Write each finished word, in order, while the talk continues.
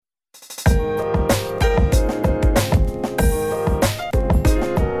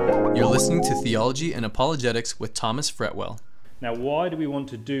Theology and Apologetics with Thomas Fretwell. Now, why do we want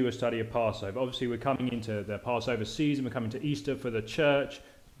to do a study of Passover? Obviously, we're coming into the Passover season. We're coming to Easter for the church.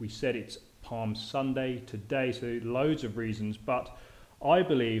 We said it's Palm Sunday today, so loads of reasons. But I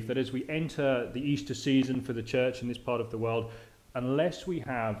believe that as we enter the Easter season for the church in this part of the world, unless we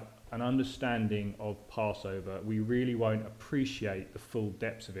have an understanding of Passover, we really won't appreciate the full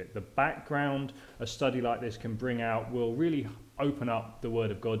depths of it. The background a study like this can bring out will really open up the Word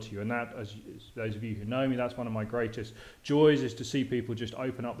of God to you. And that, as those of you who know me, that's one of my greatest joys, is to see people just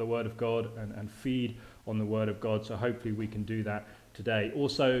open up the Word of God and feed on the Word of God. So hopefully we can do that today.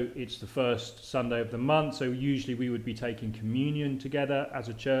 Also, it's the first Sunday of the month, so usually we would be taking communion together as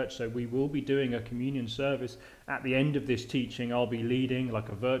a church. So we will be doing a communion service at the end of this teaching. I'll be leading like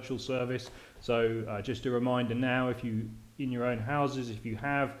a virtual service. So just a reminder now, if you, in your own houses, if you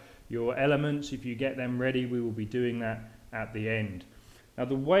have your elements, if you get them ready, we will be doing that at the end. Now,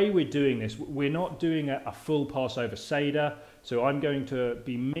 the way we're doing this, we're not doing a full Passover Seder. So I'm going to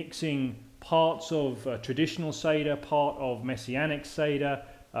be mixing parts of traditional Seder, part of Messianic Seder,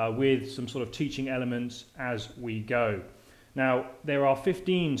 with some sort of teaching elements as we go. Now, there are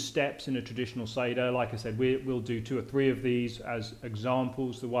 15 steps in a traditional Seder. Like I said, we'll do 2 or 3 of these as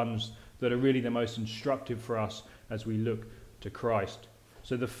examples, the ones that are really the most instructive for us as we look to Christ.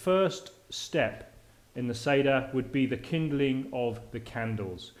 So the first step in the Seder would be the kindling of the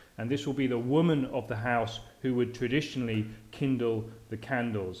candles. And this will be the woman of the house who would traditionally kindle the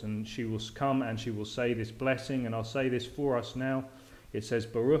candles. And she will come and she will say this blessing, and I'll say this for us now. It says,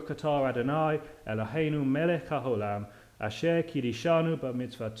 Baruch atah Adonai Eloheinu melech haolam, asher kidishanu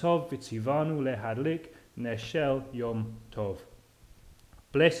b'mitzvah tov v'tzivanu lehadlik neshel yom tov.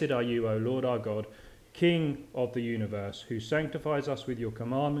 Blessed are you, O Lord our God, King of the universe, who sanctifies us with your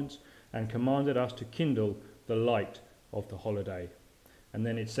commandments and commanded us to kindle the light of the holiday. And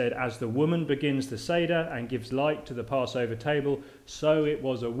then it said, as the woman begins the Seder and gives light to the Passover table, so it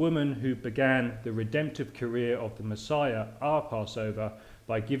was a woman who began the redemptive career of the Messiah, our Passover,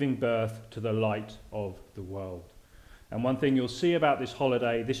 by giving birth to the light of the world. And one thing you'll see about this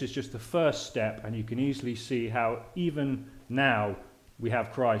holiday, this is just the first step, and you can easily see how even now we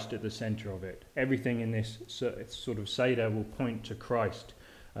have Christ at the center of it. Everything in this sort of Seder will point to Christ.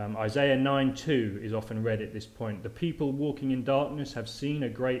 Isaiah 9:2 is often read at this point. The people walking in darkness have seen a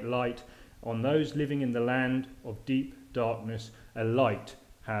great light. On those living in the land of deep darkness, a light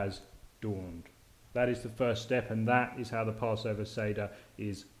has dawned. That is the first step, and that is how the Passover Seder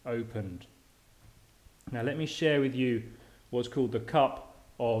is opened. Now let me share with you what's called the Cup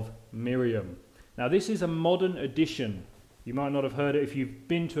of Miriam. Now this is a modern addition. You might not have heard it. If you've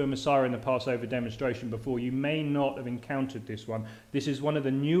been to a Messiah in the Passover demonstration before, you may not have encountered this one. This is one of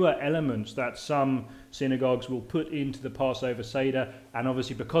the newer elements that some synagogues will put into the Passover Seder, and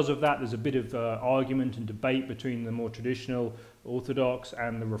obviously because of that there's a bit of argument and debate between the more traditional Orthodox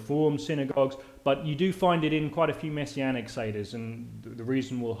and the Reformed synagogues, but you do find it in quite a few Messianic Seders, and the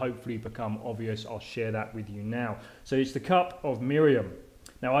reason will hopefully become obvious. I'll share that with you now. So it's the Cup of Miriam.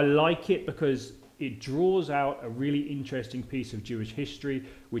 Now I like it because it draws out a really interesting piece of Jewish history,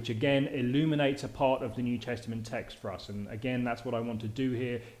 which again illuminates a part of the New Testament text for us. And again, that's what I want to do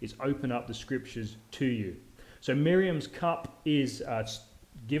here, is open up the scriptures to you. So Miriam's cup is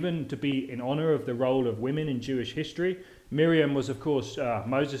given to be in honor of the role of women in Jewish history. Miriam was, of course,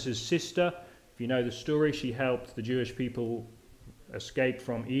 Moses' sister. If you know the story, she helped the Jewish people escape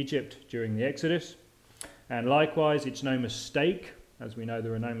from Egypt during the Exodus. And likewise, it's no mistake. As we know,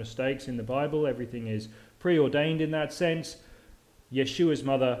 there are no mistakes in the Bible. Everything is preordained in that sense. Yeshua's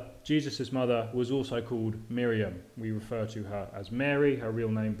mother, Jesus' mother, was also called Miriam. We refer to her as Mary, her real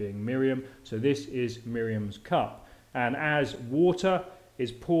name being Miriam. So this is Miriam's cup. And as water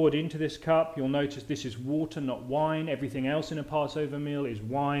is poured into this cup, you'll notice this is water, not wine. Everything else in a Passover meal is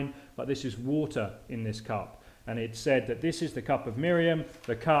wine, but this is water in this cup. And it's said that this is the cup of Miriam,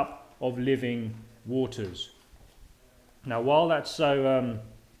 the cup of living waters. Now, while that's so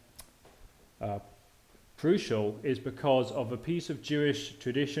crucial, is because of a piece of Jewish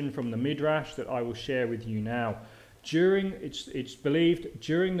tradition from the Midrash that I will share with you now. It's believed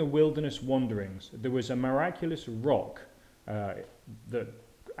during the wilderness wanderings, there was a miraculous rock that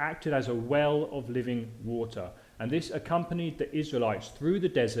acted as a well of living water. And this accompanied the Israelites through the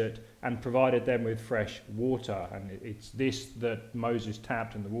desert and provided them with fresh water. And it's this that Moses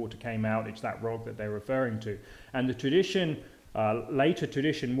tapped and the water came out. It's that rock that they're referring to. And the tradition, later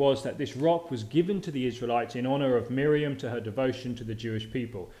tradition, was that this rock was given to the Israelites in honor of Miriam, to her devotion to the Jewish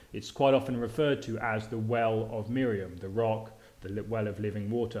people. It's quite often referred to as the well of Miriam, the rock, the well of living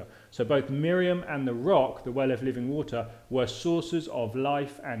water. So both Miriam and the rock, the well of living water, were sources of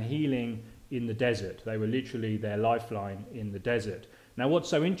life and healing in the desert. They were literally their lifeline in the desert. Now, what's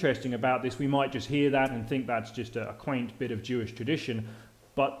so interesting about this, we might just hear that and think that's just a quaint bit of Jewish tradition,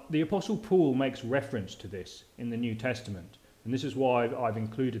 but the Apostle Paul makes reference to this in the New Testament, and this is why I've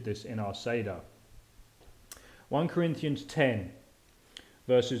included this in our Seder. 1 Corinthians 10,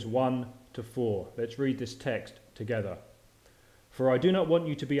 verses 1 to 4. Let's read this text together. For I do not want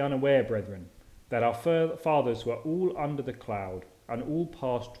you to be unaware, brethren, that our fathers were all under the cloud, and all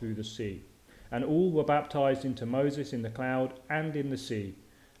passed through the sea, and all were baptized into Moses in the cloud and in the sea,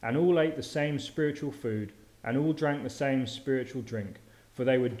 and all ate the same spiritual food, and all drank the same spiritual drink, for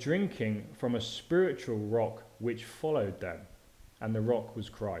they were drinking from a spiritual rock which followed them, and the rock was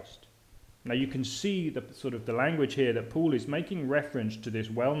Christ. Now you can see the language here that Paul is making reference to this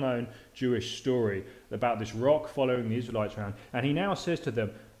well-known Jewish story about this rock following the Israelites around, and he now says to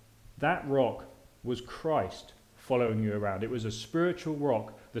them, that rock was Christ following you around. It was a spiritual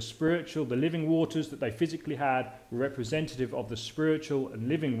rock. The living waters that they physically had were representative of the spiritual and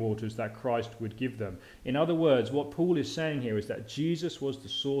living waters that Christ would give them. In other words, what Paul is saying here is that Jesus was the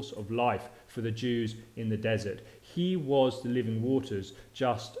source of life for the Jews in the desert. He was the living waters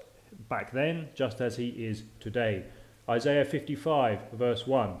just back then, just as he is today. Isaiah 55 verse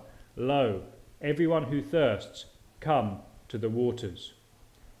 1, Lo, everyone who thirsts, come to the waters.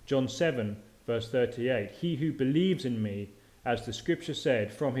 John 7 verse 38, He who believes in me, as the scripture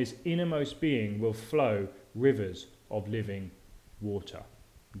said, from his innermost being will flow rivers of living water.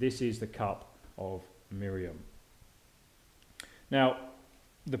 This is the cup of Miriam. Now,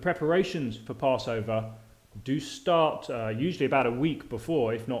 the preparations for Passover do start usually about a week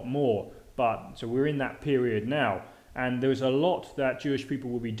before, if not more. So we're in that period now. And there's a lot that Jewish people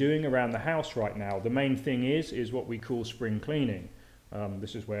will be doing around the house right now. The main thing is what we call spring cleaning.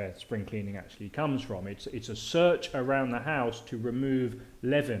 This is where spring cleaning actually comes from. It's a search around the house to remove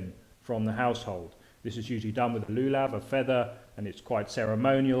leaven from the household. This is usually done with a lulav, a feather, and it's quite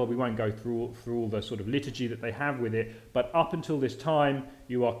ceremonial. We won't go through all the sort of liturgy that they have with it, but up until this time,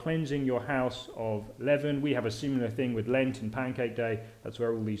 you are cleansing your house of leaven. We have a similar thing with Lent and Pancake Day. That's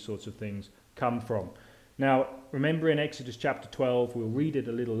where all these sorts of things come from. Now, remember in Exodus chapter 12, we'll read it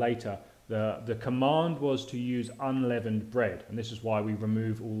a little later, the command was to use unleavened bread, and this is why we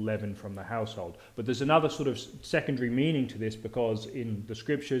remove all leaven from the household. But there's another sort of secondary meaning to this, because in the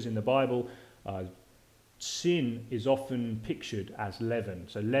scriptures, in the Bible, sin is often pictured as leaven.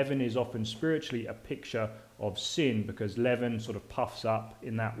 So leaven is often spiritually a picture of sin, because leaven sort of puffs up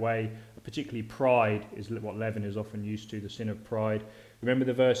in that way. Particularly pride is what leaven is often used to, the sin of pride. Remember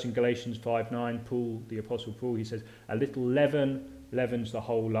the verse in Galatians 5:9, Paul, the Apostle Paul, he says, a little leaven leavens the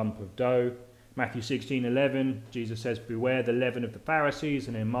whole lump of dough. Matthew 16:11, Jesus says, beware the leaven of the Pharisees.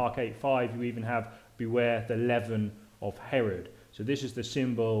 And in Mark 8:5, you even have, beware the leaven of Herod. So this is the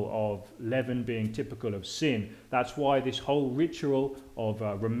symbol of leaven being typical of sin. That's why this whole ritual of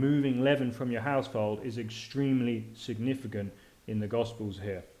removing leaven from your household is extremely significant in the Gospels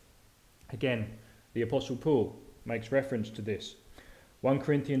here. Again, the Apostle Paul makes reference to this. 1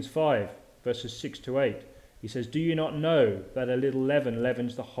 Corinthians 5, verses 6 to 8. He says, do you not know that a little leaven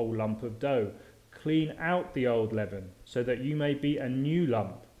leavens the whole lump of dough? Clean out the old leaven, so that you may be a new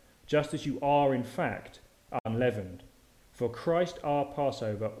lump, just as you are in fact unleavened. For Christ our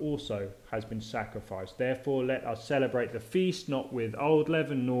Passover also has been sacrificed. Therefore let us celebrate the feast not with old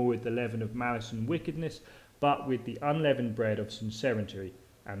leaven, nor with the leaven of malice and wickedness, but with the unleavened bread of sincerity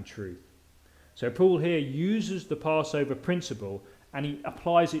and truth. So Paul here uses the Passover principle and he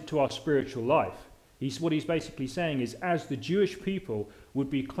applies it to our spiritual life. What he's basically saying is, as the Jewish people would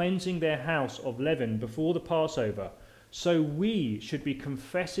be cleansing their house of leaven before the Passover, so we should be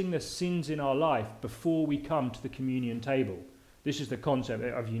confessing the sins in our life before we come to the communion table. This is the concept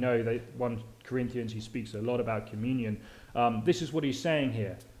of, 1 Corinthians, he speaks a lot about communion. This is what he's saying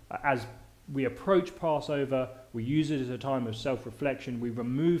here. As we approach Passover, we use it as a time of self-reflection. We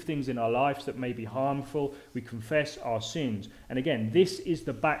remove things in our lives that may be harmful. We confess our sins. And again, this is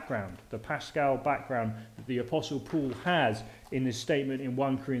the background, the Paschal background that the Apostle Paul has in this statement in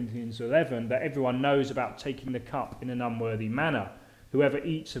 1 Corinthians 11 that everyone knows about taking the cup in an unworthy manner. Whoever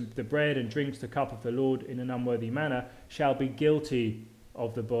eats the bread and drinks the cup of the Lord in an unworthy manner shall be guilty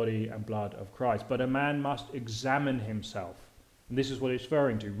of the body and blood of Christ. But a man must examine himself. And this is what it's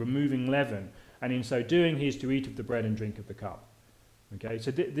referring to, removing leaven. And in so doing, he is to eat of the bread and drink of the cup. Okay,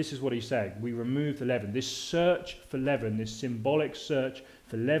 so this is what he's saying. We remove the leaven. This search for leaven, this symbolic search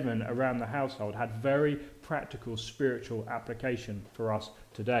for leaven around the household had very practical spiritual application for us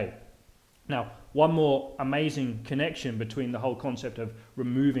today. Now, one more amazing connection between the whole concept of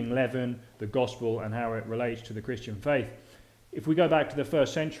removing leaven, the gospel, and how it relates to the Christian faith If we go back to the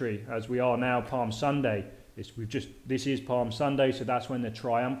first century, as we are now, Palm Sunday, this is Palm Sunday, so that's when the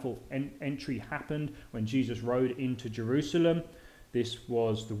triumphal entry happened, when Jesus rode into Jerusalem. This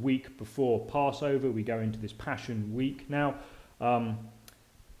was the week before Passover. We go into this Passion Week now.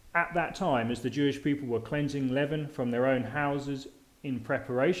 At that time, as the Jewish people were cleansing leaven from their own houses in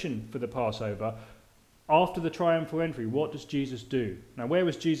preparation for the Passover, after the triumphal entry, what does Jesus do? Now, where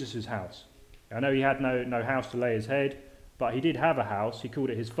was Jesus' house? I know he had no house to lay his head, but he did have a house. He called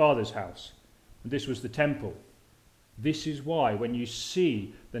it his Father's house. And this was the temple. This is why when you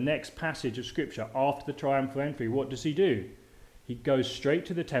see the next passage of Scripture after the triumphal entry, what does he do? He goes straight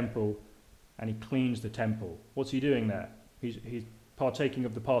to the temple and he cleans the temple. What's he doing there? He's partaking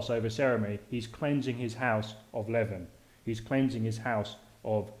of the Passover ceremony. He's cleansing his house of leaven. He's cleansing his house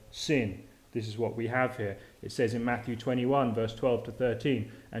of sin. This is what we have here. It says in Matthew 21, verse 12 to 13,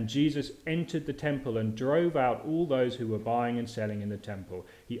 "And Jesus entered the temple and drove out all those who were buying and selling in the temple.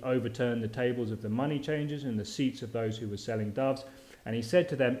 He overturned the tables of the money changers and the seats of those who were selling doves. And he said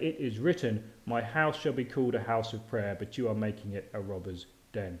to them, 'It is written, my house shall be called a house of prayer, but you are making it a robber's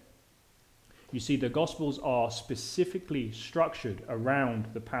den.'" You see, the Gospels are specifically structured around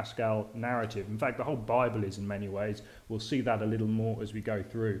the Paschal narrative. In fact, the whole Bible is in many ways. We'll see that a little more as we go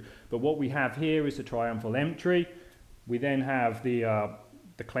through. But what we have here is the triumphal entry. We then have the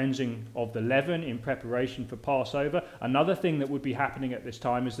cleansing of the leaven in preparation for Passover. Another thing that would be happening at this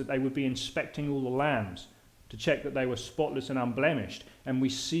time is that they would be inspecting all the lambs to check that they were spotless and unblemished. And we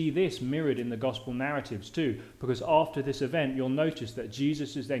see this mirrored in the gospel narratives too, because after this event, you'll notice that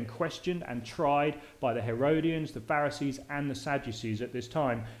Jesus is then questioned and tried by the Herodians, the Pharisees, and the Sadducees at this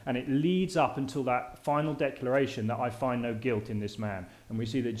time. And it leads up until that final declaration that I find no guilt in this man. And we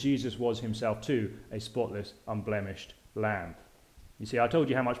see that Jesus was himself too a spotless, unblemished lamb. You see, I told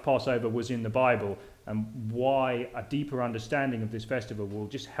you how much Passover was in the Bible and why a deeper understanding of this festival will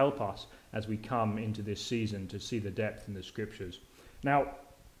just help us as we come into this season to see the depth in the Scriptures. Now,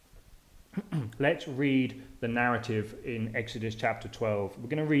 let's read the narrative in Exodus chapter 12. We're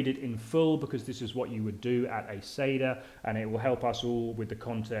going to read it in full because this is what you would do at a Seder, and it will help us all with the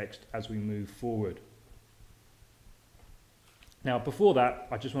context as we move forward. Now, before that,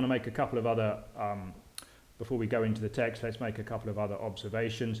 I just want to make a couple of other before we go into the text, let's make a couple of other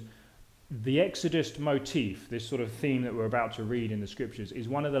observations. The Exodus motif, this sort of theme that we're about to read in the Scriptures, is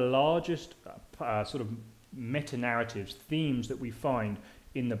one of the largest sort of meta-narratives, themes that we find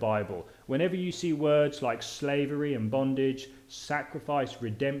in the Bible. Whenever you see words like slavery and bondage, sacrifice,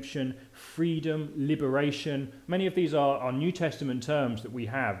 redemption, freedom, liberation, many of these are New Testament terms that we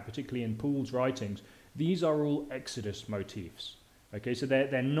have, particularly in Paul's writings. These are all Exodus motifs. Okay, so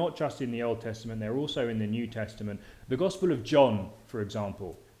they're not just in the Old Testament, they're also in the New Testament. The Gospel of John, for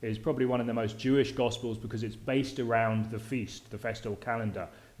example, is probably one of the most Jewish Gospels because it's based around the feast, the festal calendar.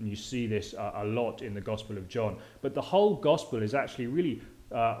 And you see this a lot in the Gospel of John. But the whole Gospel is actually really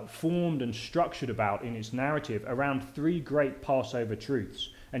formed and structured about in its narrative around three great Passover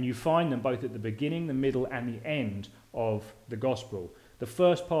truths. And you find them both at the beginning, the middle, and the end of the Gospel. The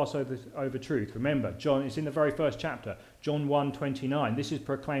first Passover truth, remember, John, it's in the very first chapter, John 1:29. This is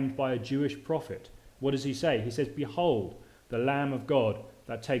proclaimed by a Jewish prophet. What does he say? He says, "Behold, the Lamb of God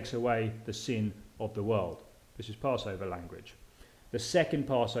that takes away the sin of the world." This is Passover language. The second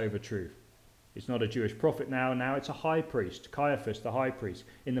Passover truth. It's not a Jewish prophet now it's a high priest, Caiaphas the high priest.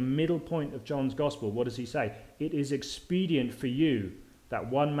 In the middle point of John's gospel, what does he say? "It is expedient for you that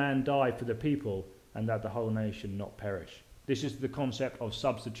one man die for the people and that the whole nation not perish." This is the concept of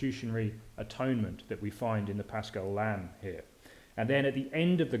substitutionary atonement that we find in the Paschal Lamb here. And then at the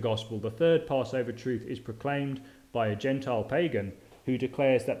end of the gospel, the third Passover truth is proclaimed by a Gentile pagan who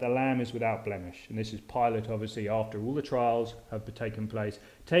declares that the lamb is without blemish. And this is Pilate, obviously, after all the trials have taken place.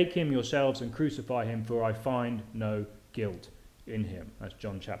 "Take him yourselves and crucify him, for I find no guilt in him." That's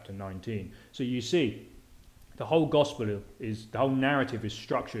John chapter 19. So you see, the whole the whole narrative is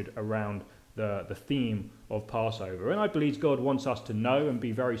structured around the theme of Passover. And I believe God wants us to know and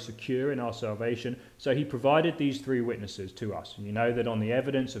be very secure in our salvation. So he provided these three witnesses to us. And you know that on the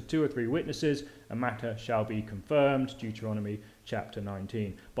evidence of 2 or 3 witnesses, a matter shall be confirmed, Deuteronomy chapter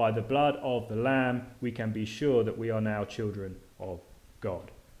 19. By the blood of the Lamb, we can be sure that we are now children of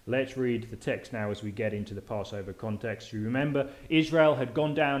God. Let's read the text now as we get into the Passover context. You remember, Israel had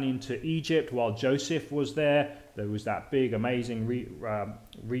gone down into Egypt while Joseph was there. There was that big, amazing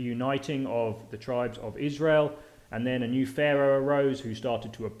reuniting of the tribes of Israel. And then a new Pharaoh arose who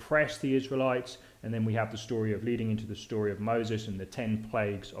started to oppress the Israelites. And then we have the story of leading into the story of Moses and the 10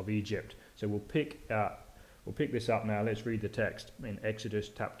 plagues of Egypt. So we'll pick this up now. Let's read the text in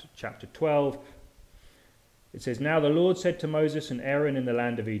Exodus chapter 12. It says, "Now the Lord said to Moses and Aaron in the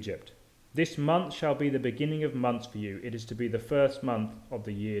land of Egypt, this month shall be the beginning of months for you. It is to be the first month of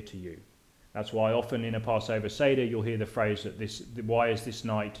the year to you." That's why often in a Passover Seder you'll hear the phrase that why is this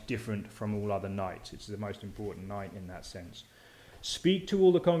night different from all other nights? It's the most important night in that sense. "Speak to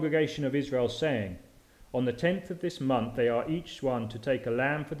all the congregation of Israel, saying, on the 10th of this month they are each one to take a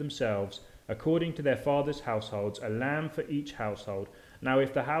lamb for themselves, according to their fathers' households, a lamb for each household. Now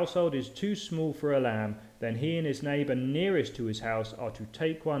if the household is too small for a lamb, then he and his neighbour nearest to his house are to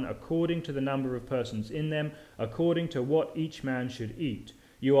take one according to the number of persons in them, according to what each man should eat.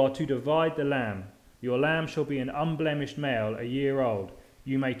 You are to divide the lamb. Your lamb shall be an unblemished male, a year old.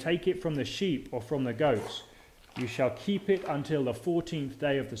 You may take it from the sheep or from the goats. You shall keep it until the 14th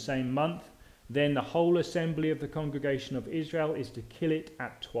day of the same month. Then the whole assembly of the congregation of Israel is to kill it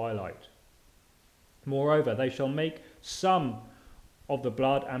at twilight. Moreover, they shall make some of the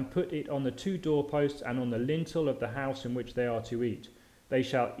blood and put it on the 2 doorposts and on the lintel of the house in which they are to eat. They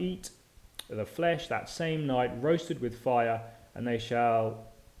shall eat the flesh that same night, roasted with fire, and they shall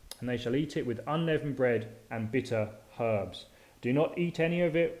eat it with unleavened bread and bitter herbs. Do not eat any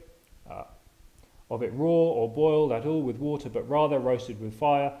of it raw or boiled at all with water, but rather roasted with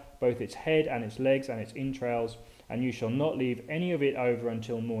fire, both its head and its legs and its entrails. And you shall not leave any of it over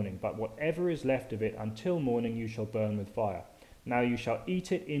until morning, but whatever is left of it until morning you shall burn with fire. Now you shall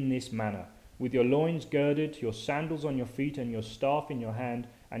eat it in this manner, with your loins girded, your sandals on your feet, and your staff in your hand,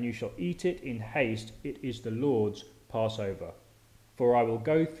 and you shall eat it in haste. It is the Lord's Passover. For I will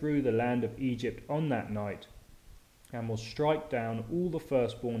go through the land of Egypt on that night, and will strike down all the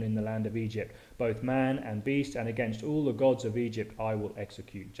firstborn in the land of Egypt, both man and beast, and against all the gods of Egypt I will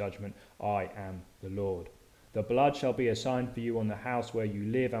execute judgment. I am the Lord. The blood shall be a sign for you on the house where you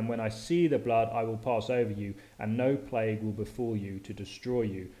live, and when I see the blood I will pass over you, and no plague will befall you to destroy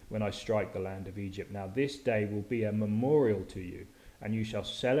you when I strike the land of Egypt. Now this day will be a memorial to you, and you shall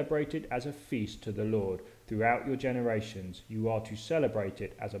celebrate it as a feast to the Lord throughout your generations. You are to celebrate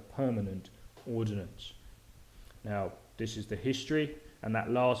it as a permanent ordinance." Now, this is the history, and that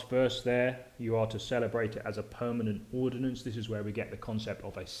last verse there, you are to celebrate it as a permanent ordinance. This is where we get the concept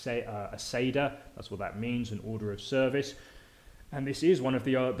of a Seder. That's what that means, an order of service. And this is one of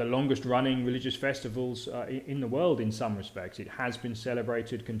the longest running religious festivals in the world in some respects. It has been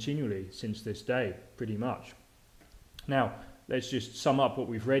celebrated continually since this day, pretty much. Now, let's just sum up what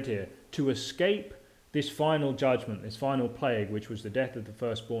we've read here. To escape this final judgment, this final plague, which was the death of the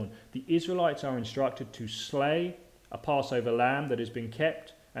firstborn, the Israelites are instructed to slay a Passover lamb that has been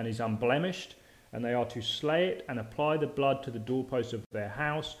kept and is unblemished, and they are to slay it and apply the blood to the doorposts of their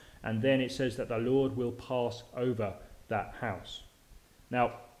house, and then it says that the Lord will pass over that house.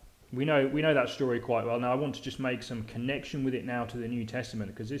 Now, we know that story quite well. Now, I want to just make some connection with it now to the New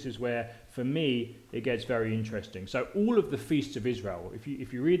Testament, because this is where, for me, it gets very interesting. So all of the feasts of Israel,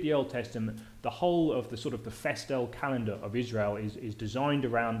 if you read the Old Testament, the whole of the sort of the festal calendar of Israel is designed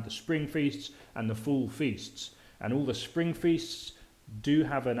around the spring feasts and the fall feasts. And all the spring feasts do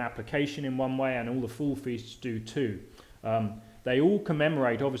have an application in one way, and all the fall feasts do too. They all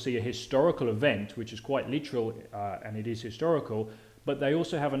commemorate, obviously, a historical event, which is quite literal, and it is historical, but they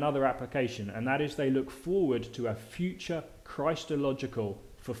also have another application, and that is they look forward to a future Christological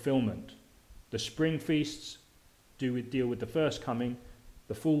fulfillment. The spring feasts deal with the first coming.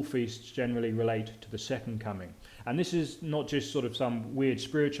 The fall feasts generally relate to the second coming. And this is not just sort of some weird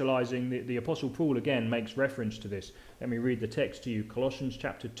spiritualizing. The Apostle Paul, again, makes reference to this. Let me read the text to you. Colossians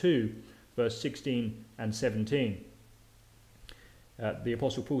chapter 2, verse 16 and 17. The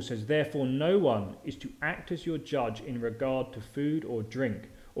Apostle Paul says, "Therefore no one is to act as your judge in regard to food or drink,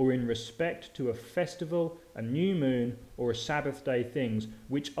 or in respect to a festival, a new moon, or a Sabbath day things,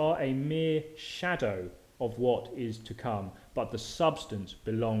 which are a mere shadow of what is to come, but the substance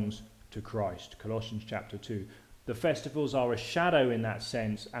belongs to Christ." Colossians chapter 2. The festivals are a shadow in that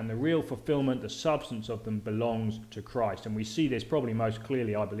sense, and the real fulfillment, the substance of them, belongs to Christ. And we see this probably most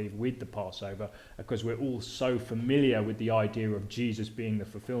clearly, I believe, with the Passover, because we're all so familiar with the idea of Jesus being the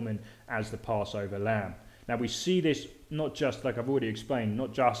fulfillment as the Passover lamb. Now we see this not just, like I've already explained,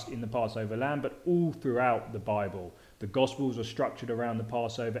 not just in the Passover lamb, but all throughout the Bible. The Gospels are structured around the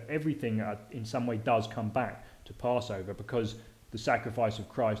Passover. Everything in some way does come back to Passover, because the sacrifice of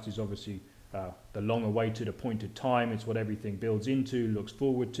Christ is obviously the long-awaited appointed time. It's what everything builds into, looks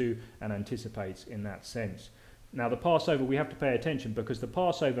forward to, and anticipates in that sense. Now the Passover, we have to pay attention, because the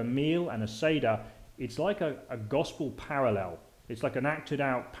Passover meal and a Seder, it's like a gospel parallel. It's like an acted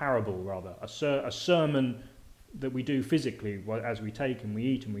out parable, rather, a sermon that we do physically as we take and we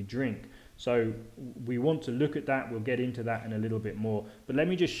eat and we drink. So we want to look at that. We'll get into that in a little bit more. But let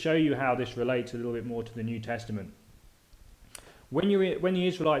me just show you how this relates a little bit more to the New Testament. When the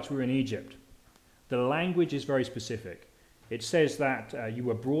Israelites were in Egypt, the language is very specific. It says that you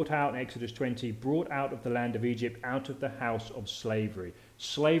were brought out, in Exodus 20, brought out of the land of Egypt, out of the house of slavery.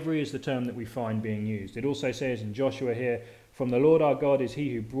 Slavery is the term that we find being used. It also says in Joshua here, from the Lord our God is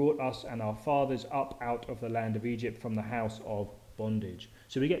he who brought us and our fathers up out of the land of Egypt from the house of bondage.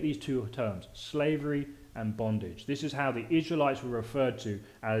 So we get these two terms, slavery and bondage. This is how the Israelites were referred to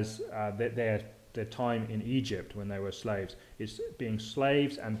as their time in Egypt when they were slaves. It's being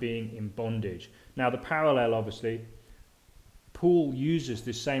slaves and being in bondage. Now the parallel, obviously, Paul uses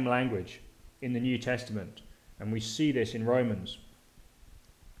this same language in the New Testament, and we see this in Romans.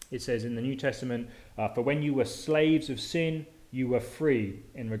 It says in the New Testament, for when you were slaves of sin, you were free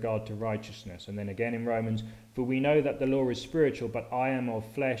in regard to righteousness. And then again in Romans, for we know that the law is spiritual, but I am of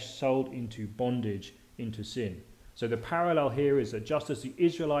flesh, sold into bondage, into sin. So the parallel here is that just as the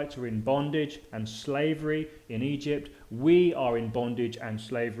Israelites were in bondage and slavery in Egypt, we are in bondage and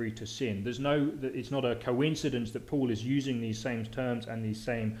slavery to sin. It's not a coincidence that Paul is using these same terms and the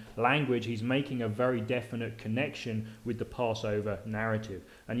same language. He's making a very definite connection with the Passover narrative.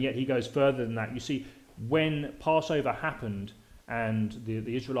 And yet he goes further than that. You see, when Passover happened and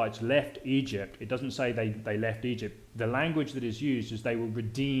the Israelites left Egypt, it doesn't say they left Egypt. The language that is used is they were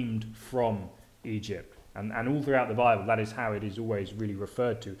redeemed from Egypt. And all throughout the Bible, that is how it is always really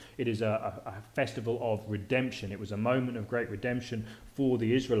referred to. It is a festival of redemption. It was a moment of great redemption for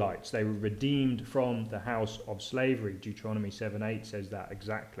the Israelites. They were redeemed from the house of slavery. Deuteronomy 7:8 says that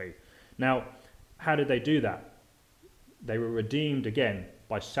exactly. Now, how did they do that? They were redeemed again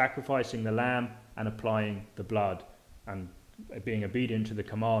by sacrificing the lamb and applying the blood and being obedient to the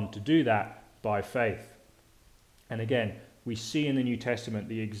command to do that by faith. And again, we see in the New Testament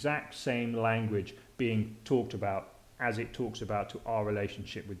the exact same language being talked about as it talks about to our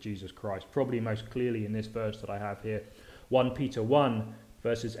relationship with Jesus Christ. Probably most clearly in this verse that I have here, 1 Peter 1,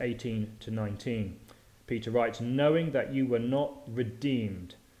 verses 18 to 19. Peter writes, knowing that you were not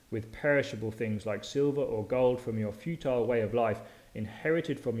redeemed with perishable things like silver or gold from your futile way of life,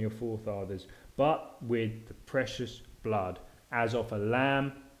 inherited from your forefathers, but with the precious blood, as of a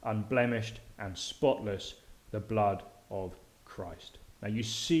lamb, unblemished and spotless, the blood of Christ. Now you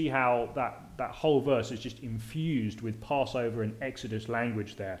see how that whole verse is just infused with Passover and Exodus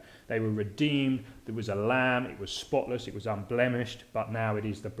language there. They were redeemed, there was a lamb, it was spotless, it was unblemished, but now it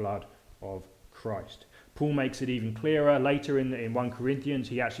is the blood of Christ. Paul makes it even clearer. Later in 1 Corinthians,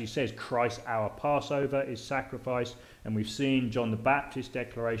 he actually says Christ our Passover is sacrificed, and we've seen John the Baptist's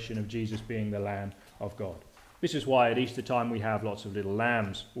declaration of Jesus being the Lamb of God. This is why at Easter time we have lots of little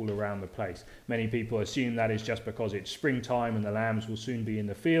lambs all around the place. Many people assume that is just because it's springtime and the lambs will soon be in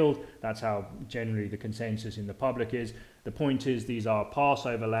the field. That's how generally the consensus in the public is. The point is, these are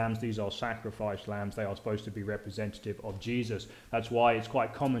Passover lambs, these are sacrificed lambs. They are supposed to be representative of Jesus. That's why it's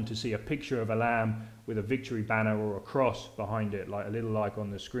quite common to see a picture of a lamb with a victory banner or a cross behind it, like a little like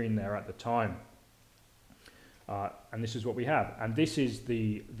on the screen there at the time. And this is what we have. And this is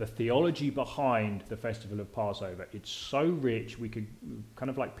the theology behind the festival of Passover. It's so rich, we could, kind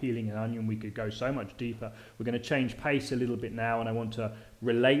of like peeling an onion, we could go so much deeper. We're going to change pace a little bit now, and I want to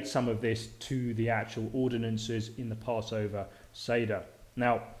relate some of this to the actual ordinances in the Passover Seder.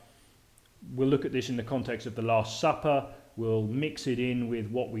 Now, we'll look at this in the context of the Last Supper. We'll mix it in with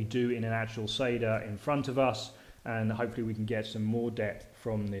what we do in an actual Seder in front of us, and hopefully we can get some more depth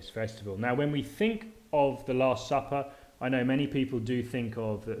from this festival. Now, when we think of the Last Supper, I know many people do think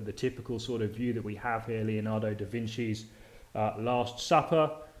of the typical sort of view that we have here, Leonardo da Vinci's Last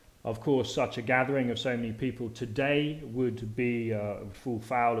Supper. Of course, such a gathering of so many people today would be full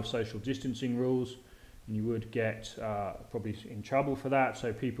foul of social distancing rules, and you would get probably in trouble for that,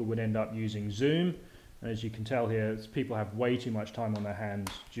 so people would end up using Zoom. And as you can tell here, people have way too much time on their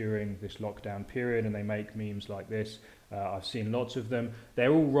hands during this lockdown period, and they make memes like this. I've seen lots of them.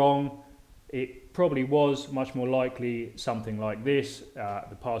 They're all wrong. It probably was much more likely something like this.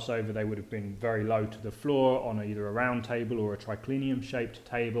 The Passover, they would have been very low to the floor on either a round table or a triclinium-shaped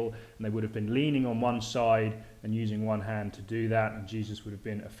table, and they would have been leaning on one side and using one hand to do that, and Jesus would have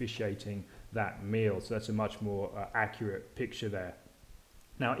been officiating that meal. So that's a much more accurate picture there.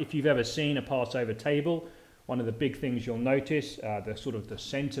 Now, if you've ever seen a Passover table, one of the big things you'll notice, the sort of the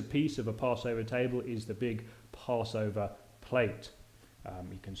centerpiece of a Passover table is the big Passover plate.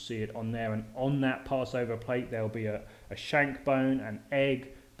 You can see it on there, and on that Passover plate there'll be a shank bone, an egg,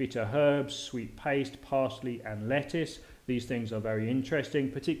 bitter herbs, sweet paste, parsley and lettuce. These things are very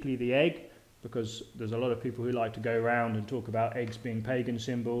interesting, particularly the egg. because there's a lot of people who like to go around and talk about eggs being pagan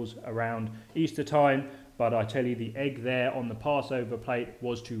symbols around Easter time. But I tell you, the egg there on the Passover plate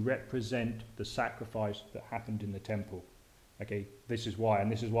was to represent the sacrifice that happened in the temple. Okay, this is why.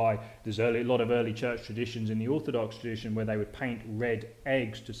 And this is why there's a lot of early church traditions in the Orthodox tradition where they would paint red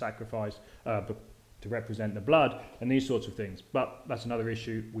eggs to sacrifice, to represent the blood and these sorts of things. But that's another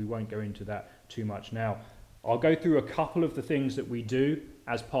issue. We won't go into that too much now. I'll go through a couple of the things that we do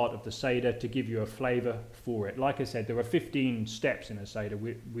as part of the Seder to give you a flavour for it. Like I said, there are 15 steps in a Seder.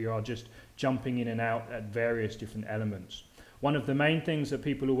 We are just jumping in and out at various different elements. One of the main things that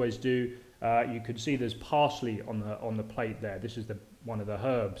people always do, you can see there's parsley on the plate there. This is one of the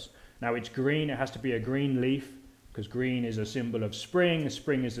herbs. Now it's green. It has to be a green leaf, because green is a symbol of spring.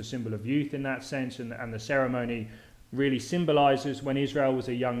 Spring is a symbol of youth in that sense, and the ceremony really symbolizes when Israel was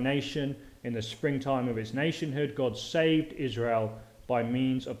a young nation. In the springtime of its nationhood, God saved Israel by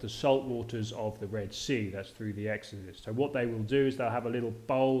means of the salt waters of the Red Sea. That's through the Exodus. So what they will do is they'll have a little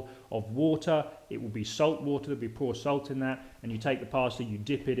bowl of water. It will be salt water. There'll be pour salt in that, and you take the parsley, you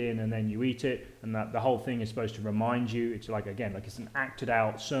dip it in, and then you eat it. And that the whole thing is supposed to remind you. It's like, again, like it's an acted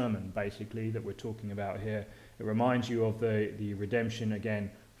out sermon basically that we're talking about here. It reminds you of the redemption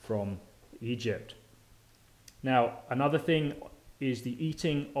again from Egypt. Now, another thing is the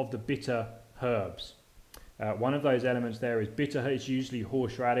eating of the bitter herbs. One of those elements there is bitter. It's usually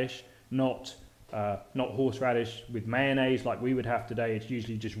horseradish, not horseradish with mayonnaise like we would have today. It's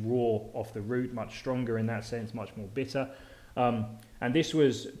usually just raw off the root, much stronger in that sense, much more bitter. And this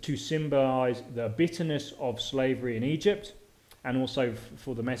was to symbolize the bitterness of slavery in Egypt, and also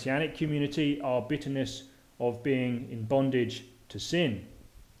for the Messianic community, our bitterness of being in bondage to sin.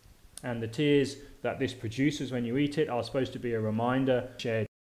 And the tears that this produces when you eat it are supposed to be a reminder shared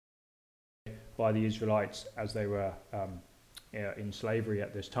by the Israelites as they were in slavery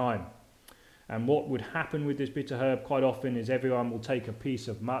at this time. And what would happen with this bitter herb quite often is everyone will take a piece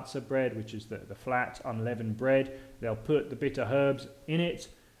of matzah bread, which is the flat unleavened bread. They'll put the bitter herbs in it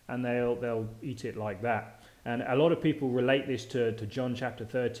and they'll eat it like that. And a lot of people relate this to John chapter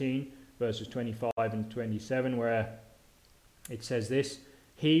 13 verses 25 and 27, where it says this: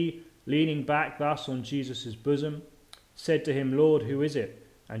 "He, leaning back thus on Jesus' bosom, said to him, 'Lord, who is it?'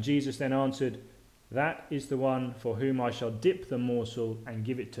 And Jesus then answered, 'That is the one for whom I shall dip the morsel and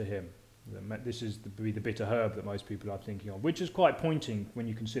give it to him.'" This is the bitter herb that most people are thinking of, which is quite pointing when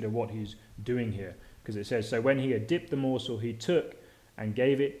you consider what he's doing here, because it says, "So when he had dipped the morsel, he took and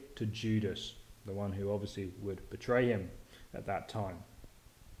gave it to Judas," the one who obviously would betray him at that time.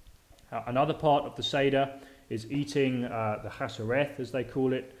 Another part of the Seder is eating the chasereth, as they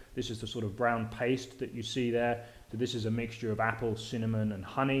call it. This is the sort of brown paste that you see there. So this is a mixture of apple, cinnamon and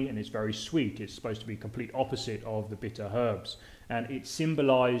honey, and it's very sweet. It's supposed to be complete opposite of the bitter herbs. And it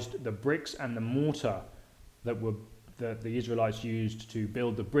symbolized the bricks and the mortar that the Israelites used to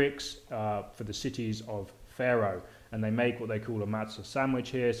build the bricks for the cities of Pharaoh. And they make what they call a matzah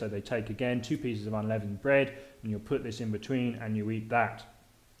sandwich here. So they take, again, 2 pieces of unleavened bread, and you'll put this in between and you eat that.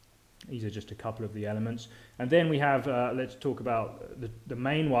 These are just a couple of the elements. And then we have, let's talk about the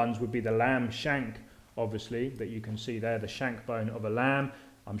main ones would be the lamb shank, obviously, that you can see there, the shank bone of a lamb.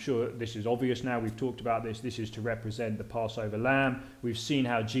 I'm sure this is obvious now. We've talked about this. This is to represent the Passover lamb. We've seen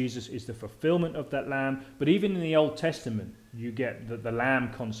how Jesus is the fulfillment of that lamb. But even in the Old Testament, you get the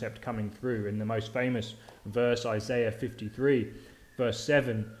lamb concept coming through. In the most famous verse, Isaiah 53, verse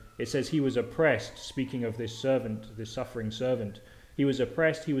 7, it says, "He was oppressed," speaking of this servant, this suffering servant. "He was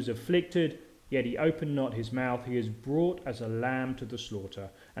oppressed, he was afflicted, yet he opened not his mouth. He is brought as a lamb to the slaughter,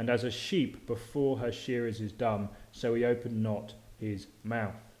 and as a sheep before her shearers is dumb, so he opened not his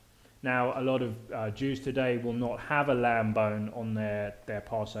mouth." Now, a lot of Jews today will not have a lamb bone on their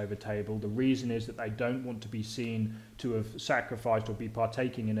Passover table. The reason is that they don't want to be seen to have sacrificed or be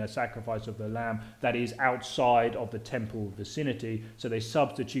partaking in a sacrifice of the lamb that is outside of the temple vicinity. So they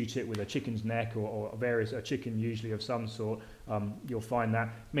substitute it with a chicken's neck or a chicken usually of some sort. You'll find that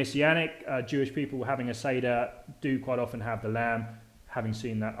Messianic Jewish people having a Seder do quite often have the lamb, having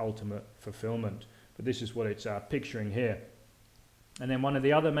seen that ultimate fulfillment. But this is what it's picturing here. And then one of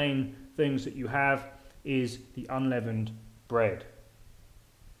the other main things that you have is the unleavened bread,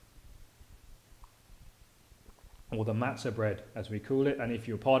 or the matzah bread as we call it. And if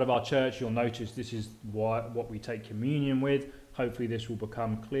you're part of our church, you'll notice this is what we take communion with. Hopefully this will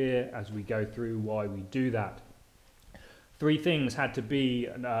become clear as we go through why we do that. 3 things had to be,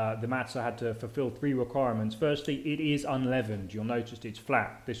 the matzah had to fulfill 3 requirements. Firstly, it is unleavened. You'll notice it's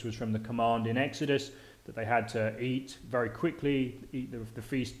flat. This was from the command in Exodus that they had to eat very quickly, eat the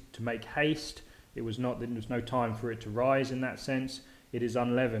feast to make haste. There was no time for it to rise in that sense. It is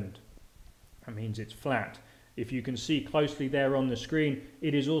unleavened. That means it's flat. If you can see closely there on the screen,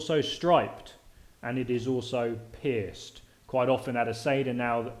 it is also striped and it is also pierced. Quite often at a Seder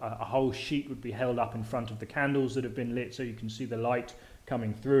now, a whole sheet would be held up in front of the candles that have been lit so you can see the light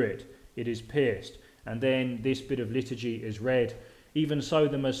coming through it. It is pierced. And then this bit of liturgy is read. Even so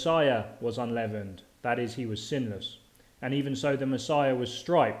the Messiah was unleavened, that is, he was sinless. And even so the Messiah was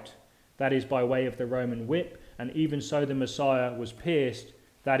striped, that is, by way of the Roman whip. And even so the Messiah was pierced,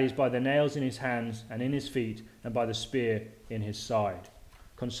 that is, by the nails in his hands and in his feet, and by the spear in his side.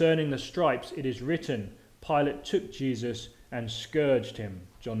 Concerning the stripes it is written, Pilate took Jesus and scourged him,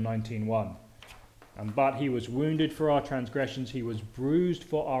 John 19:1. But he was wounded for our transgressions, he was bruised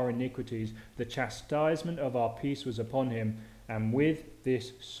for our iniquities. The chastisement of our peace was upon him, and with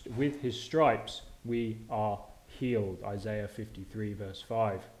his stripes we are healed. Isaiah 53 verse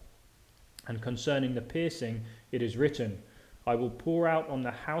 5. And concerning the piercing it is written, I will pour out on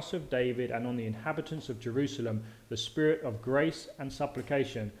the house of David and on the inhabitants of Jerusalem the spirit of grace and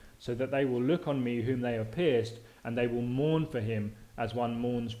supplication, so that they will look on me whom they have pierced, and they will mourn for him as one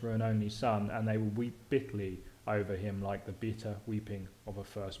mourns for an only son, and they will weep bitterly over him like the bitter weeping of a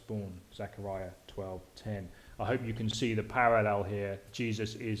firstborn. Zechariah 12:10. I hope you can see the parallel here.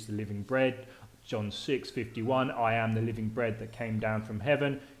 Jesus is the living bread. John 6:51, I am the living bread that came down from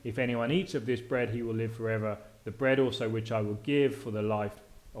heaven. If anyone eats of this bread, he will live forever. The bread also which I will give for the life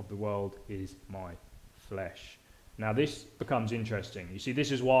of the world is my flesh. Now this becomes interesting. You see,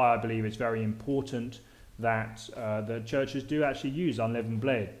 this is why I believe it's very important that the churches do actually use unleavened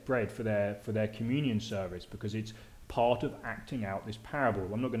bread for their communion service, because it's part of acting out this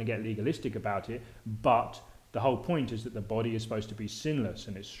parable. I'm not going to get legalistic about it, but the whole point is that the body is supposed to be sinless,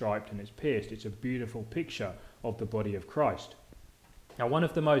 and it's striped and it's pierced. It's a beautiful picture of the body of Christ. Now, one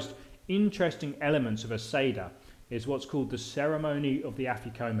of the most interesting elements of a Seder is what's called the ceremony of the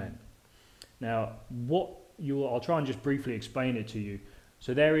Afikomen. Now, I'll try and just briefly explain it to you.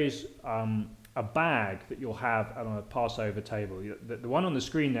 So there is a bag that you'll have on a Passover table. The one on the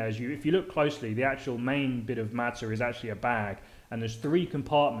screen there, if you look closely, the actual main bit of matzah is actually a bag, and there's 3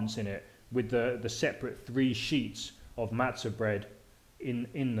 compartments in it with the separate 3 sheets of matzah bread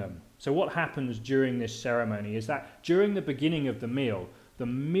in them. So what happens during this ceremony is that during the beginning of the meal, the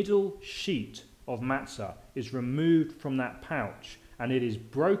middle sheet of matzah is removed from that pouch, and it is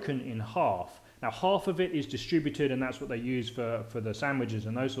broken in half. Now, half of it is distributed, and that's what they use for the sandwiches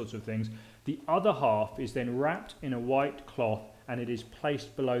and those sorts of things. The other half is then wrapped in a white cloth, and it is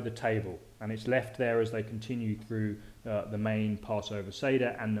placed below the table, and it's left there as they continue through the main Passover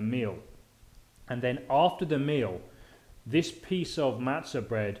Seder and the meal. And then after the meal, this piece of matzah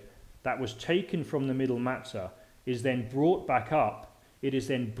bread that was taken from the middle matzah is then brought back up. It is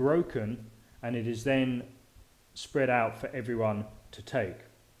then broken, and it is then spread out for everyone to take.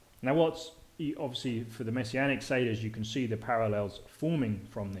 Now, obviously for the Messianic Seders, you can see the parallels forming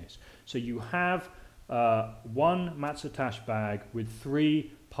from this. So you have one matzah tash bag with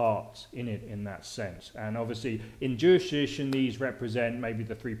 3 parts in it in that sense. And obviously in Jewish tradition, these represent maybe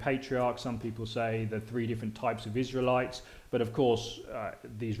the 3 patriarchs. Some people say the 3 different types of Israelites. But of course,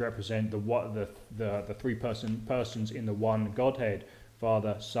 these represent the 3 persons in the one Godhead,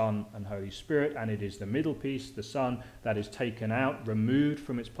 Father, Son, and Holy Spirit. And it is the middle piece, the Son, that is taken out, removed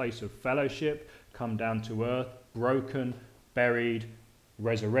from its place of fellowship, come down to earth, broken, buried,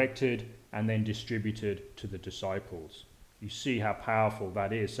 resurrected, and then distributed to the disciples. You see how powerful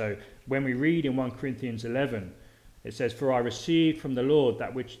that is. So when we read in 1 Corinthians 11, it says, For I received from the Lord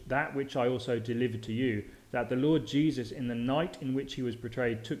that which I also delivered to you, that the Lord Jesus, in the night in which he was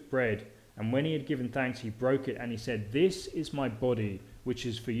betrayed, took bread, and when he had given thanks, he broke it, and he said, This is my body, which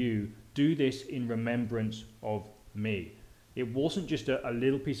is for you. Do this in remembrance of me. It wasn't just a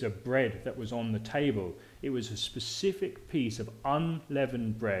little piece of bread that was on the table. It was a specific piece of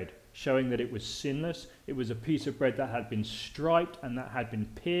unleavened bread, showing that it was sinless. It was a piece of bread that had been striped and that had been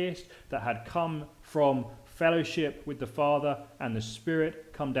pierced, that had come from fellowship with the Father and the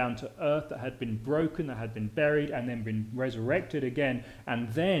Spirit, come down to earth, that had been broken, that had been buried, and then been resurrected again, and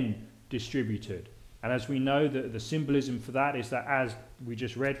then distributed. And as we know, the symbolism for that is that, as we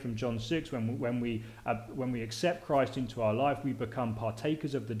just read from John 6, when we accept Christ into our life, we become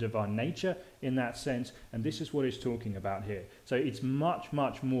partakers of the divine nature in that sense. And this is what it's talking about here. So it's much,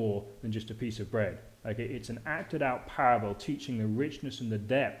 much more than just a piece of bread. Okay, it's an acted out parable teaching the richness and the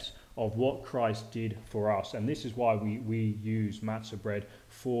depths of what Christ did for us. And this is why we use matzah bread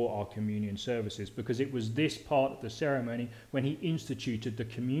for our communion services, because it was this part of the ceremony when he instituted the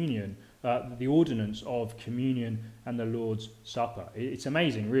communion, the ordinance of communion and the Lord's Supper. It's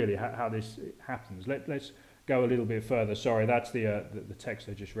amazing, really, how this happens. Let's go a little bit further. Sorry, that's the text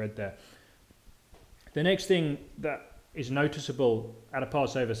I just read there. The next thing that is noticeable at a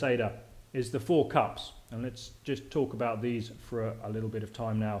Passover Seder is the 4 cups. And let's just talk about these for a little bit of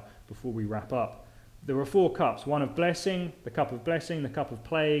time now before we wrap up. There are 4 cups, one of blessing, the cup of blessing, the cup of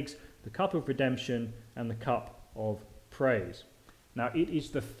plagues, the cup of redemption, and the cup of praise. Now, it is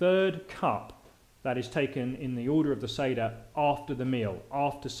the 3rd cup that is taken in the order of the Seder after the meal,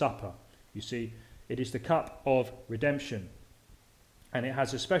 after supper. You see, it is the cup of redemption. And it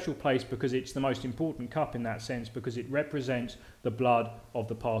has a special place because it's the most important cup in that sense, because it represents the blood of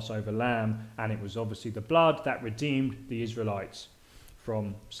the Passover lamb, and it was obviously the blood that redeemed the Israelites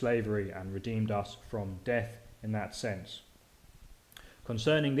from slavery and redeemed us from death in that sense.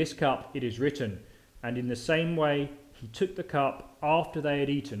 Concerning this cup, it is written, and in the same way he took the cup after they had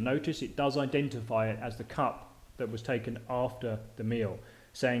eaten. Notice it does identify it as the cup that was taken after the meal,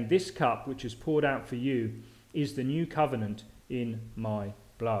 saying, this cup which is poured out for you is the new covenant in my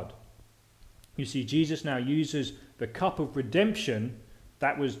blood. You see, Jesus now uses the cup of redemption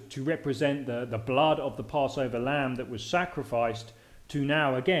that was to represent the blood of the Passover lamb that was sacrificed, to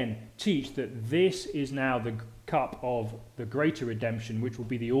now again teach that this is now the cup of the greater redemption, which will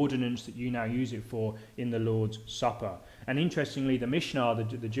be the ordinance that you now use it for in the Lord's Supper. And interestingly, the Mishnah,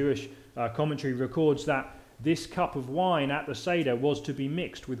 the Jewish commentary, records that this cup of wine at the Seder was to be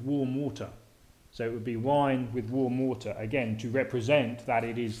mixed with warm water. So it would be wine with warm water, again, to represent that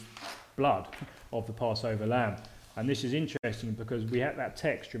it is blood of the Passover lamb. And this is interesting because we have that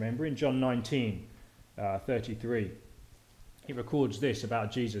text, remember, in John 19:33. It records this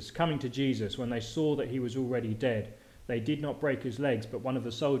about Jesus. Coming to Jesus, when they saw that he was already dead, they did not break his legs, but one of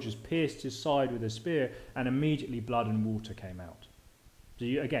the soldiers pierced his side with a spear, and immediately blood and water came out. So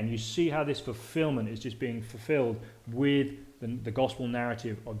you see how this fulfillment is just being fulfilled with the gospel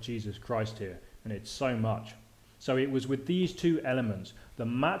narrative of Jesus Christ here. And it's so much. So it was with these 2 elements, the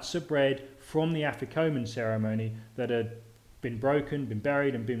matzah bread from the Afikomen ceremony that had been broken, been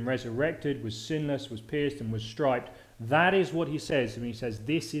buried, and been resurrected, was sinless, was pierced, and was striped. That is what he says when he says,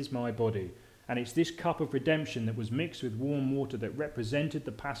 this is my body. And it's this cup of redemption that was mixed with warm water that represented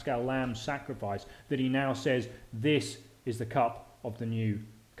the Paschal Lamb sacrifice that he now says, this is the cup of the new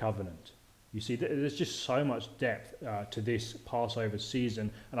covenant. You see, there's just so much depth to this Passover season,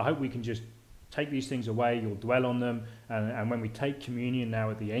 and I hope we can just take these things away, you'll dwell on them, and when we take communion now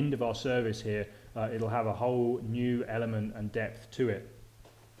at the end of our service here, it'll have a whole new element and depth to it.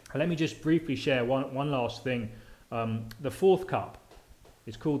 And let me just briefly share one last thing. The 4th cup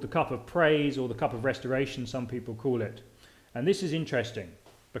is called the cup of praise, or the cup of restoration, some people call it. And this is interesting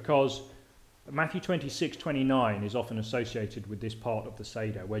because Matthew 26:29 is often associated with this part of the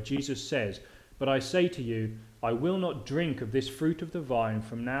Seder, where Jesus says, but I say to you, I will not drink of this fruit of the vine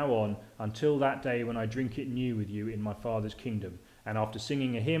from now on until that day when I drink it new with you in my Father's kingdom. And after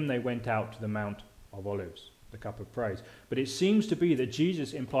singing a hymn, they went out to the Mount of Olives, the cup of praise. But it seems to be that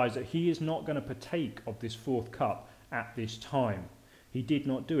Jesus implies that he is not going to partake of this 4th cup at this time. He did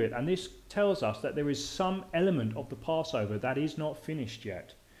not do it. And this tells us that there is some element of the Passover that is not finished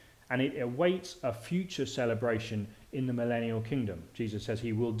yet. And it awaits a future celebration in the millennial kingdom. Jesus says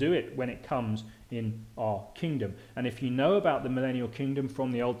he will do it when it comes in our kingdom. And if you know about the millennial kingdom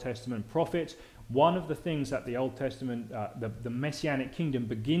from the Old Testament prophets, one of the things that the Old Testament, the Messianic kingdom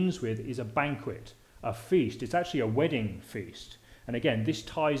begins with is a banquet, a feast. It's actually a wedding feast. And again, this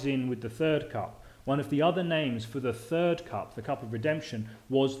ties in with the 3rd cup. One of the other names for the 3rd cup, the cup of redemption,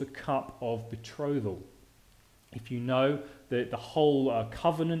 was the cup of betrothal. If you know that the whole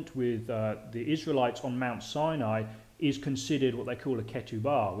covenant with the Israelites on Mount Sinai is considered what they call a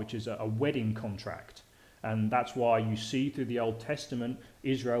ketubah, which is a wedding contract. And that's why you see through the Old Testament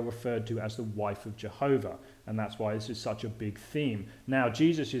Israel referred to as the wife of Jehovah. And that's why this is such a big theme. Now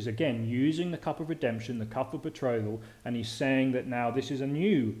Jesus is again using the cup of redemption, the cup of betrothal, and he's saying that now this is a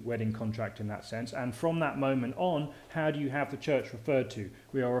new wedding contract in that sense. And from that moment on, how do you have the church referred to?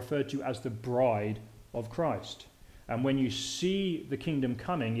 We are referred to as the bride of Christ. And when you see the kingdom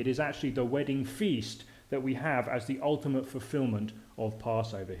coming, it is actually the wedding feast that we have as the ultimate fulfillment of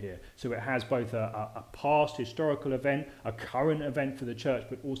Passover here. So it has both a past historical event, a current event for the church,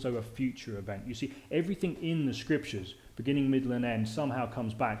 but also a future event. You see, everything in the scriptures, beginning, middle, and end, somehow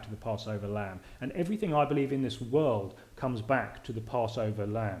comes back to the Passover lamb. And everything, I believe, in this world comes back to the Passover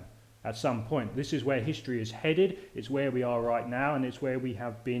lamb at some point. This is where history is headed, it's where we are right now, and it's where we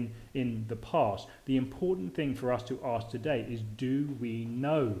have been in the past. The important thing for us to ask today is, do we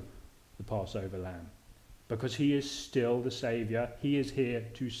know the Passover lamb? Because he is still the Saviour. He is here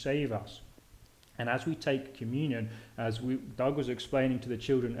to save us. And as we take communion, Doug was explaining to the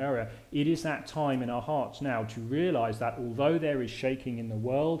children earlier, it is that time in our hearts now to realize that although there is shaking in the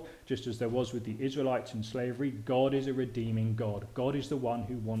world, just as there was with the Israelites in slavery, God is a redeeming God. God is the one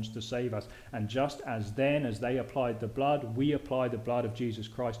who wants to save us. And just as then, as they applied the blood, we apply the blood of Jesus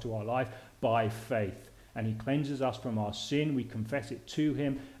Christ to our life by faith. And he cleanses us from our sin, we confess it to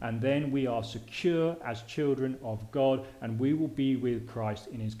him, and then we are secure as children of God, and we will be with Christ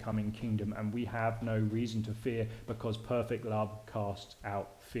in his coming kingdom, and we have no reason to fear, because perfect love casts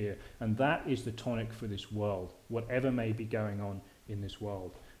out fear. And that is the tonic for this world, whatever may be going on in this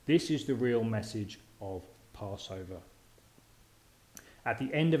world. This is the real message of Passover. At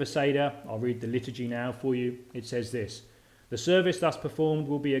the end of a Seder, I'll read the liturgy now for you. It says this: "The service thus performed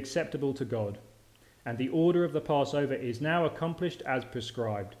will be acceptable to God, and the order of the Passover is now accomplished as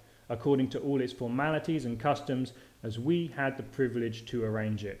prescribed, according to all its formalities and customs, as we had the privilege to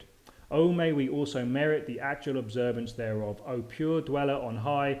arrange it. O may we also merit the actual observance thereof. O pure dweller on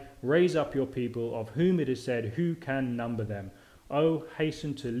high, raise up your people, of whom it is said, who can number them? O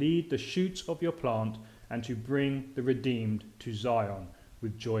hasten to lead the shoots of your plant, and to bring the redeemed to Zion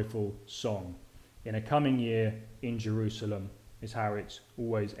with joyful song." In a coming year in Jerusalem is how it's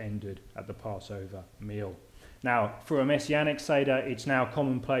always ended at the Passover meal. Now, for a Messianic Seder, it's now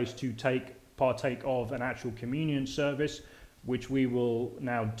commonplace to partake of an actual communion service, which we will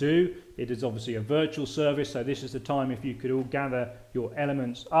now do. It is obviously a virtual service, so this is the time if you could all gather your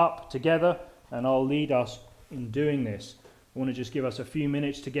elements up together, and I'll lead us in doing this. I want to just give us a few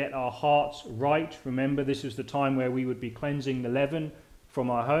minutes to get our hearts right. Remember, this is the time where we would be cleansing the leaven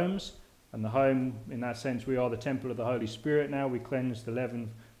from our homes. And the home, in that sense, we are the temple of the Holy Spirit now. We cleanse the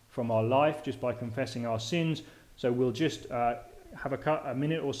leaven from our life just by confessing our sins. So we'll just have a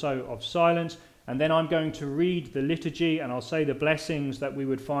minute or so of silence. And then I'm going to read the liturgy, and I'll say the blessings that we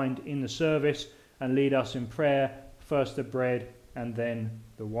would find in the service and lead us in prayer, first the bread and then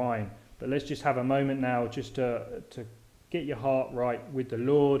the wine. But let's just have a moment now just to get your heart right with the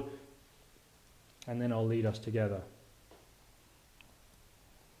Lord, and then I'll lead us together.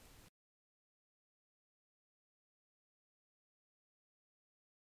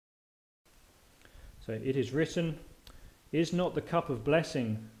 So it is written, "Is not the cup of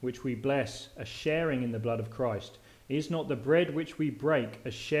blessing which we bless a sharing in the blood of Christ? Is not the bread which we break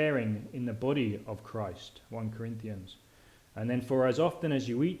a sharing in the body of Christ?" 1 Corinthians. And then, "For as often as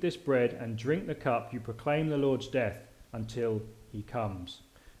you eat this bread and drink the cup, you proclaim the Lord's death until he comes."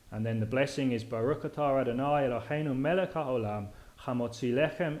 And then the blessing is Baruch atah Adonai Eloheinu melech haolam hamotzi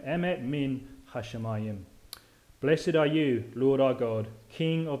lechem emet min hashamayim. Blessed are you, Lord our God,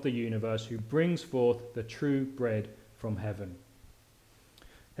 King of the universe, who brings forth the true bread from heaven.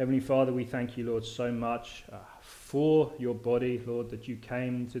 Heavenly Father, we thank you, Lord, so much for your body, Lord, that you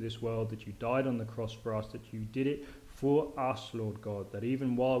came into this world, that you died on the cross for us, that you did it for us, Lord God, that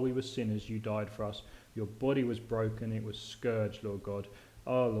even while we were sinners, you died for us. Your body was broken, it was scourged, Lord God.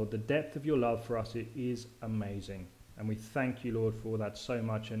 Oh, Lord, the depth of your love for us, it is amazing. And we thank you, Lord, for that so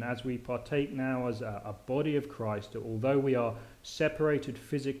much. And as we partake now as a body of Christ, although we are separated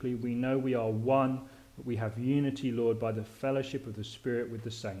physically, we know we are one, but we have unity, Lord, by the fellowship of the Spirit with the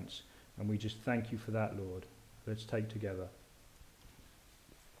saints. And we just thank you for that, Lord. Let's take together.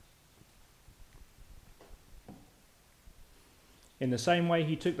 In the same way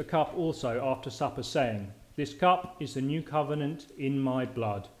he took the cup also after supper, saying, "This cup is the new covenant in my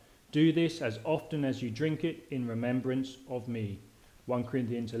blood. Do this as often as you drink it in remembrance of me." 1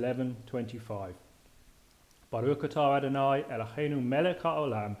 Corinthians 11:25. Baruch atah Adonai Eloheinu melech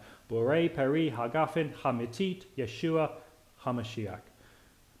haolam, borei peri hagafen hamitit Yeshua HaMashiach.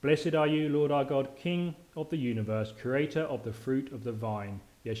 Blessed are you, Lord our God, King of the universe, creator of the fruit of the vine,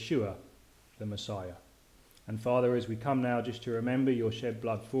 Yeshua, the Messiah. And Father, as we come now just to remember your shed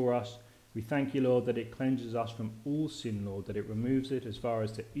blood for us, we thank you, Lord, that it cleanses us from all sin, Lord, that it removes it as far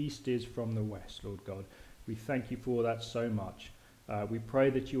as the east is from the west, Lord God. We thank you for that so much. We pray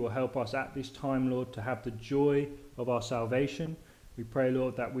that you will help us at this time, Lord, to have the joy of our salvation. We pray,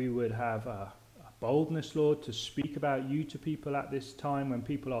 Lord, that we would have a boldness, Lord, to speak about you to people at this time when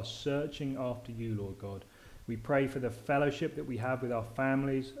people are searching after you, Lord God. We pray for the fellowship that we have with our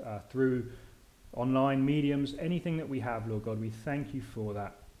families through online mediums, anything that we have, Lord God. We thank you for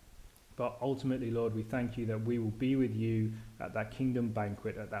that. But ultimately, Lord, we thank you that we will be with you at that kingdom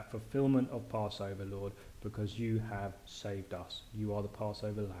banquet, at that fulfillment of Passover, Lord, because you have saved us. You are the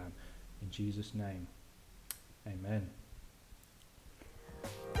Passover Lamb. In Jesus' name, amen.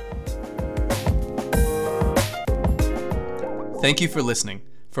 Thank you for listening.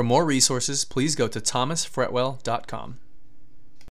 For more resources, please go to thomasfretwell.com.